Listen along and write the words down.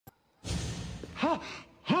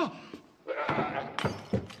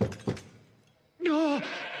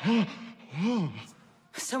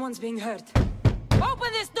Someone's being hurt.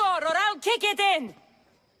 Open this door or I'll kick it in!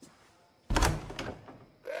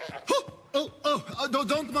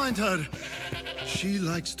 Don't mind her. She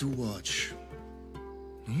likes to watch.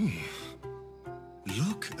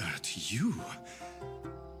 Look at you.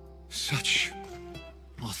 Such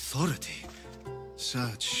authority.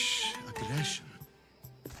 Such aggression.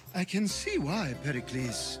 I can see why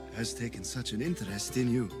Pericles has taken such an interest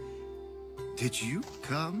in you. Did you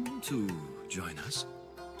come to join us?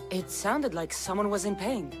 It sounded like someone was in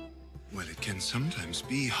pain. Well, it can sometimes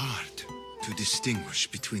be hard to distinguish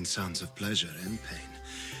between sounds of pleasure and pain.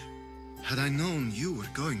 Had I known you were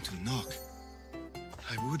going to knock,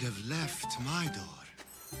 I would have left my door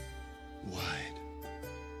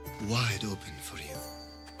wide open for you.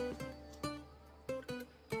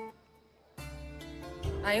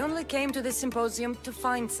 I only came to this symposium to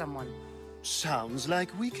find someone. Sounds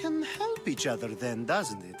like we can help each other then,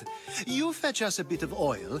 doesn't it? You fetch us a bit of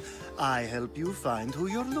oil, I help you find who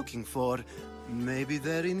you're looking for. Maybe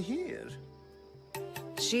they're in here.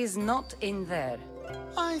 She's not in there.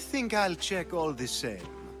 I think I'll check all the same.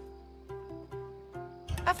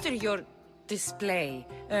 After your display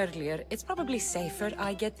earlier, it's probably safer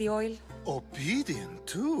I get the oil. Obedient,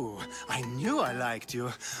 too. I knew I liked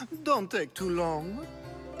you. Don't take too long.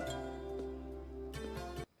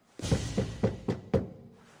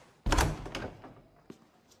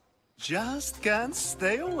 Just can't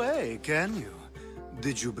stay away, can you?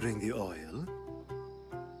 Did you bring the oil?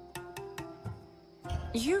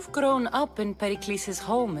 You've grown up in Pericles'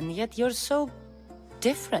 home, and yet you're so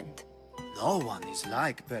different. No one is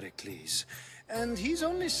like Pericles. And he's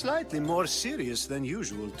only slightly more serious than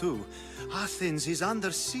usual, too. Athens is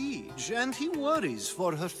under siege, and he worries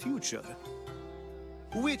for her future.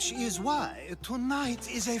 Which is why tonight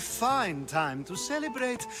is a fine time to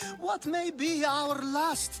celebrate what may be our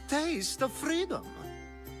last taste of freedom.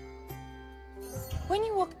 When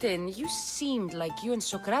you walked in, you seemed like you and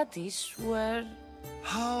Socrates were...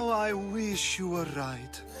 How I wish you were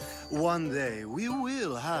right. One day we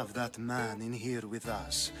will have that man in here with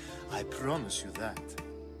us. I promise you that.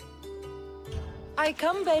 I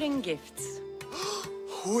come bearing gifts.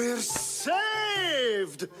 We're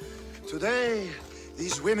saved! Today,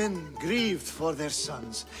 these women grieved for their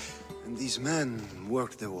sons, and these men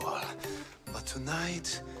worked the wall. But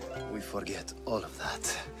tonight, we forget all of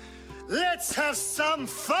that. Let's have some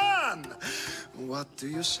fun! What do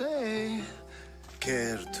you say?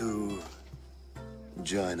 Care to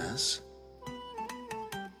join us?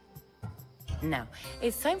 Now,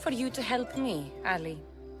 it's time for you to help me, Ali.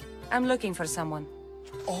 I'm looking for someone.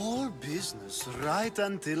 All business right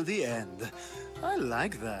until the end. I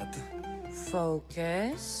like that.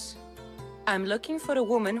 Focus. I'm looking for a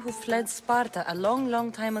woman who fled Sparta a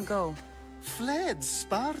long time ago. Fled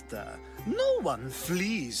Sparta? No one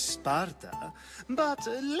flees Sparta. But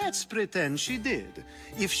let's pretend she did.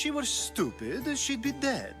 If she were stupid, she'd be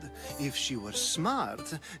dead. If she were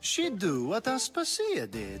smart, she'd do what Aspasia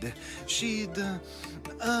did. She'd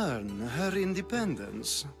earn her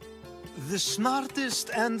independence. The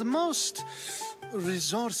smartest and most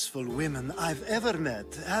resourceful women I've ever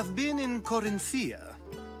met have been in Corinthia.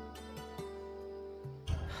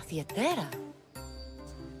 Theatera?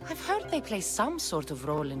 I've heard they play some sort of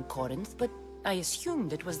role in Corinth, but I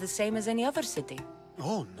assumed it was the same as any other city.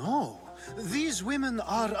 Oh, no. These women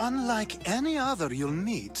are unlike any other you'll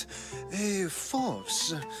meet. A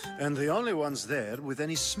force, and the only ones there with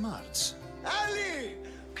any smarts. Ali!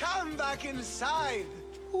 Come back inside!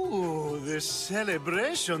 Ooh, the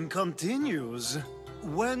celebration continues.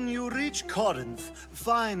 When you reach Corinth,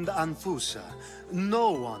 find Anfusa.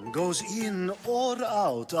 No one goes in or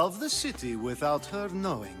out of the city without her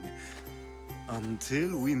knowing.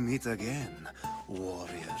 Until we meet again,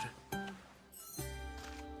 warrior.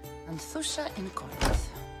 Anfusa in Corinth.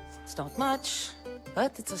 It's not much,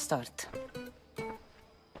 but it's a start.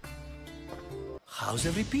 How's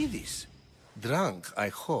Euripides? Drunk, I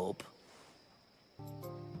hope.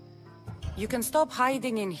 You can stop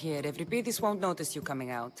hiding in here. Euripides won't notice you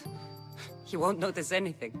coming out. He won't notice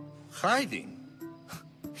anything. Hiding?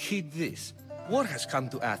 Heed this. War has come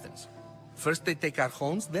to Athens. First they take our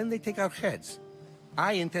homes, then they take our heads.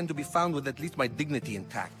 I intend to be found with at least my dignity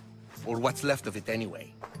intact. Or what's left of it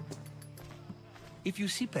anyway. If you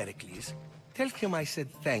see Pericles, tell him I said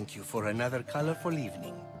thank you for another colorful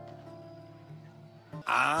evening.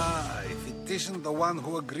 Ah, if it isn't the one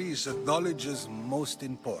who agrees that knowledge is most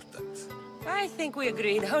important. I think we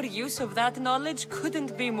agreed our use of that knowledge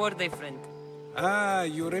couldn't be more different. Ah,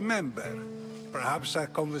 you remember. perhaps our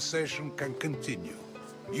conversation can continue.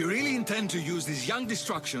 You really intend to use this young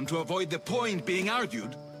destruction to avoid the point being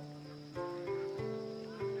argued?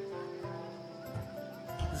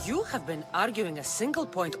 You have been arguing a single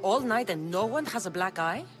point all night and no one has a black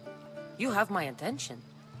eye? You have my attention.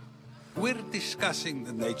 We're discussing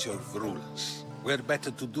the nature of rulers. Where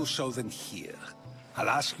better to do so than here? I'll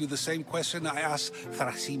ask you the same question I asked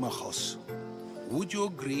Thrasimachos. Would you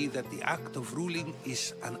agree that the act of ruling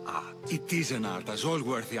is an art? It is an art, as all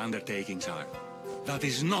worthy undertakings are. That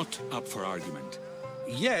is not up for argument.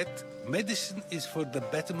 Yet, medicine is for the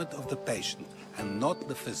betterment of the patient, and not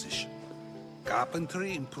the physician.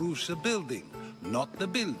 Carpentry improves the building, not the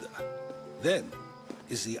builder. Then,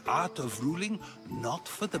 is the art of ruling not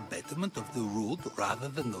for the betterment of the ruled rather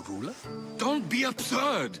than the ruler? Don't be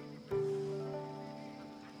absurd!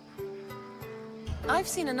 I've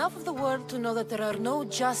seen enough of the world to know that there are no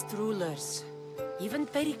just rulers. Even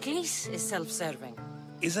Pericles is self-serving.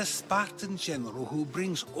 Is a Spartan general who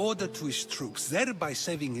brings order to his troops, thereby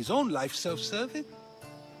saving his own life, self-serving?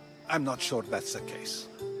 I'm not sure that's the case.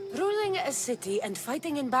 Ruling a city and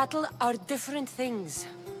fighting in battle are different things.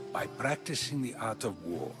 By practicing the art of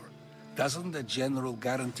war, doesn't the general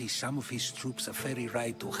guarantee some of his troops a ferry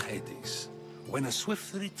ride to Hades, when a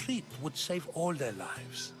swift retreat would save all their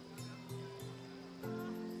lives?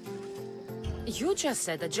 You just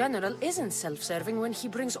said a general isn't self-serving when he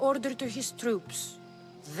brings order to his troops.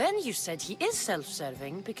 Then you said he is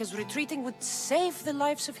self-serving because retreating would save the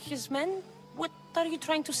lives of his men? What are you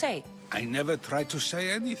trying to say? I never tried to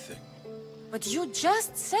say anything. But you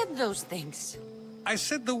just said those things. I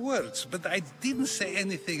said the words, but I didn't say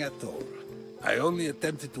anything at all. I only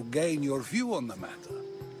attempted to gain your view on the matter.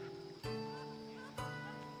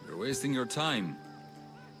 You're wasting your time.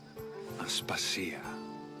 Aspasia.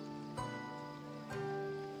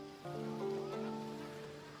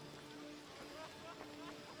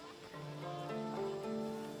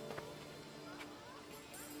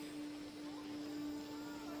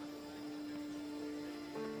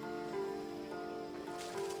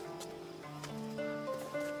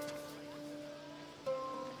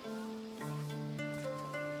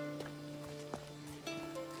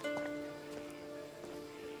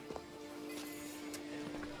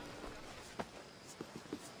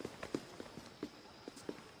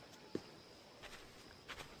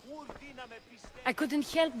 I couldn't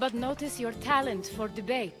help but notice your talent for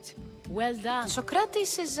debate. Well done.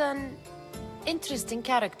 Socrates is an interesting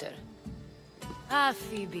character. Ah,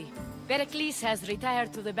 Phoebe. Pericles has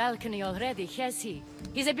retired to the balcony already, has he?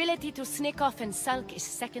 His ability to sneak off and sulk is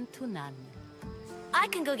second to none. I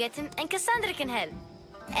can go get him, and Cassandra can help.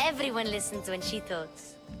 Everyone listens when she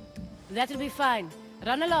talks. That'll be fine.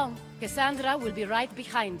 Run along. Cassandra will be right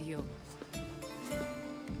behind you.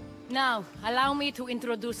 Now, allow me to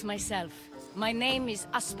introduce myself. My name is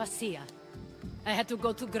Aspasia. I had to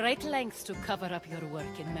go to great lengths to cover up your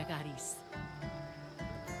work in Megaris.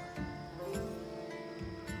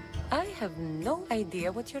 I have no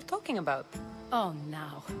idea what you're talking about. Oh,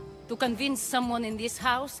 now. To convince someone in this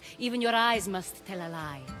house, even your eyes must tell a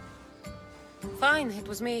lie. Fine, it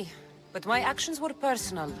was me. But my actions were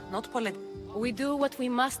personal, not political. We do what we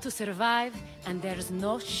must to survive, and there's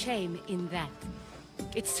no shame in that.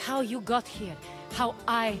 It's how you got here, how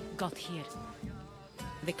I got here.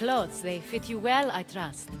 The clothes, they fit you well, I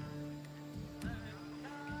trust.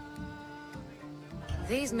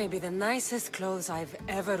 These may be the nicest clothes I've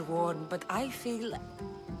ever worn, but I feel a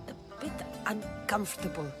bit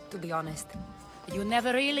uncomfortable, to be honest. You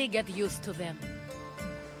never really get used to them.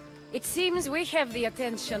 It seems we have the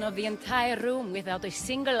attention of the entire room without a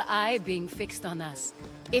single eye being fixed on us.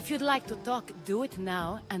 If you'd like to talk, do it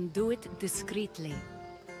now, and do it discreetly.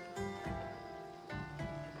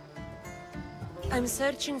 I'm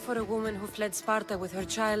searching for a woman who fled Sparta with her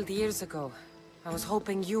child years ago. I was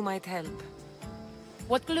hoping you might help.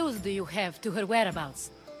 What clues do you have to her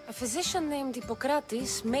whereabouts? A physician named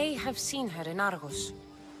Hippocrates may have seen her in Argos.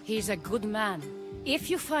 He's a good man. If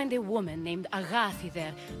you find a woman named Agathi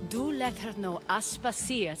there, do let her know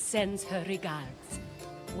Aspasia sends her regards.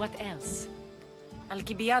 What else?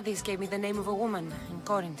 Alcibiades gave me the name of a woman in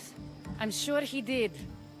Corinth. I'm sure he did.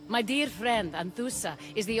 My dear friend, Anthusa,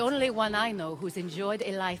 is the only one I know who's enjoyed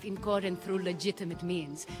a life in Corinth through legitimate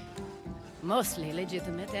means. Mostly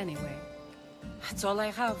legitimate, anyway. That's all I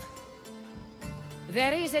have.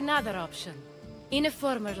 There is another option. In a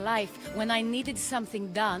former life, when I needed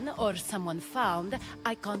something done or someone found,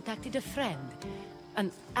 I contacted a friend.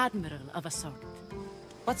 An admiral of a sort.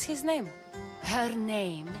 What's his name? Her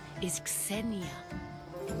name is Xenia.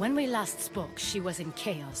 When we last spoke, she was in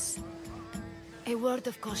chaos. A word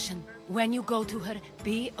of caution. When you go to her,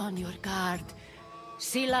 be on your guard.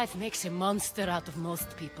 Sea life makes a monster out of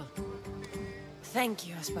most people. Thank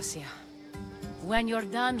you, Aspasia. When you're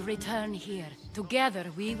done, return here. Together,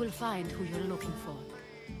 we will find who you're looking for.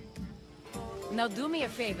 Now do me a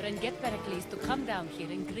favor and get Pericles to come down here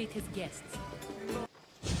and greet his guests.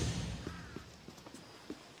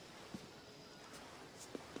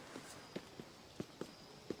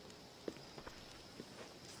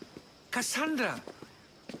 Cassandra!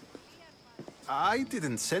 I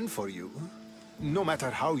didn't send for you. No matter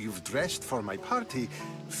how you've dressed for my party,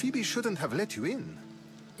 Phoebe shouldn't have let you in.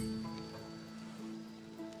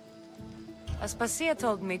 Aspasia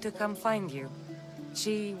told me to come find you.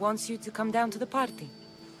 She wants you to come down to the party.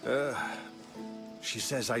 She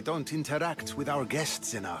says I don't interact with our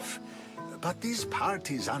guests enough. But these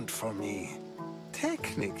parties aren't for me.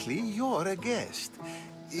 Technically, you're a guest.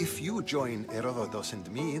 If you join Herodotus and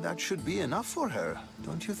me, that should be enough for her,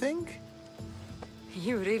 don't you think?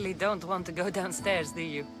 You really don't want to go downstairs, do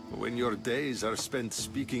you? When your days are spent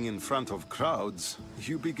speaking in front of crowds,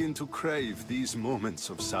 you begin to crave these moments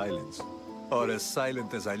of silence. Or as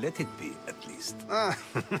silent as I let it be, at least.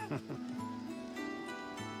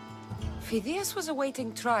 Phidias was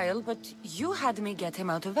awaiting trial, but you had me get him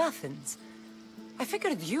out of Athens. I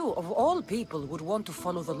figured you, of all people, would want to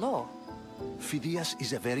follow the law. Phidias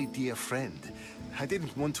is a very dear friend. I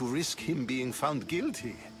didn't want to risk him being found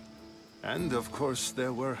guilty. And of course,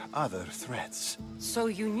 there were other threats. So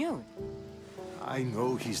you knew? I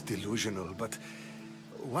know he's delusional, but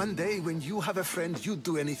one day when you have a friend you'd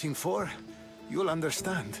do anything for, you'll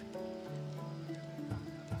understand.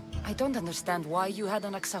 I don't understand why you had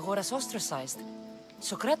Anaxagoras ostracized.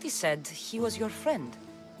 Socrates said he was your friend.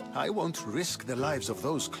 I won't risk the lives of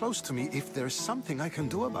those close to me if there's something I can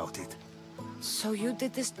do about it. So you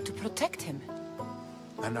did this to protect him?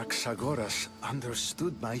 Anaxagoras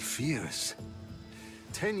understood my fears.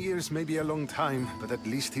 10 years may be a long time, but at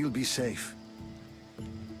least he'll be safe.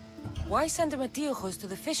 Why send Emetiochos to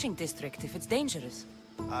the fishing district if it's dangerous?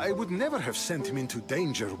 I would never have sent him into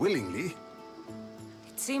danger willingly.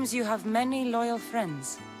 It seems you have many loyal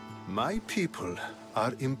friends. My people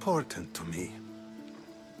are important to me.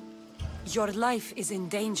 Your life is in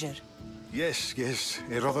danger. Yes,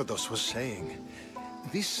 Herodotus was saying.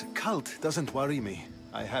 This cult doesn't worry me.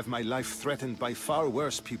 I have my life threatened by far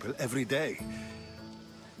worse people every day.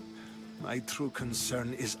 My true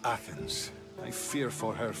concern is Athens. I fear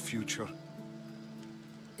for her future.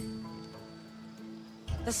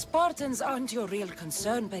 The Spartans aren't your real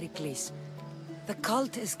concern, Pericles. The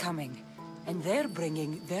cult is coming, and they're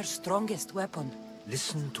bringing their strongest weapon.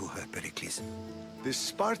 Listen to her, Pericles. The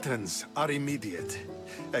Spartans are immediate.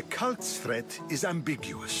 A cult's threat is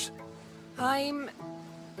ambiguous. I'm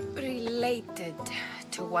related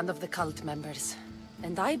to one of the cult members,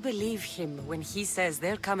 and I believe him when he says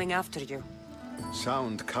they're coming after you.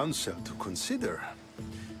 Sound counsel to consider.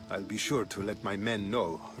 I'll be sure to let my men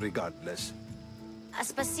know, regardless.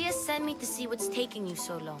 Aspasia sent me to see what's taking you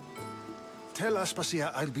so long. Tell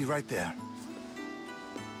Aspasia I'll be right there.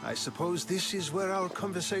 I suppose this is where our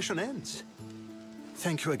conversation ends.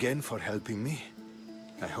 Thank you again for helping me.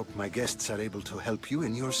 I hope my guests are able to help you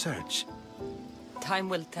in your search. Time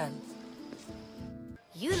will tell.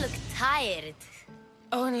 You look tired.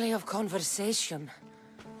 Only of conversation.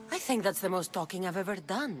 I think that's the most talking I've ever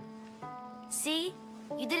done. See?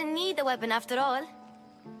 You didn't need the weapon after all.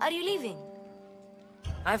 Are you leaving?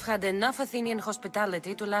 I've had enough Athenian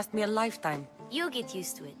hospitality to last me a lifetime. You'll get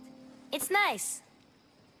used to it. It's nice.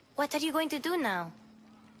 What are you going to do now?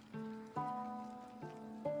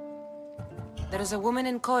 There is a woman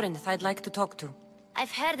in Corinth I'd like to talk to.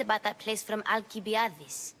 I've heard about that place from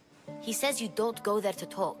Alcibiades. He says you don't go there to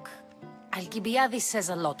talk. Alcibiades says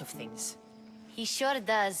a lot of things. He sure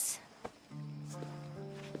does.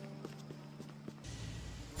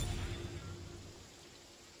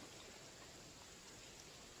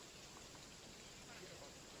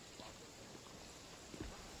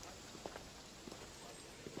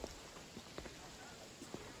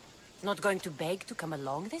 Not going to beg to come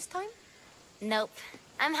along this time? Nope.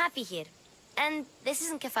 I'm happy here. And this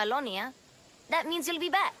isn't Kefalonia. That means you'll be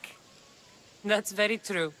back. That's very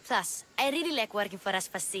true. Plus, I really like working for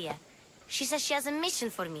Aspasia. She says she has a mission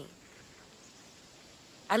for me.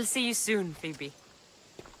 I'll see you soon, Phoebe.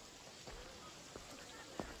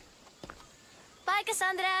 Bye,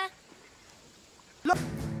 Cassandra!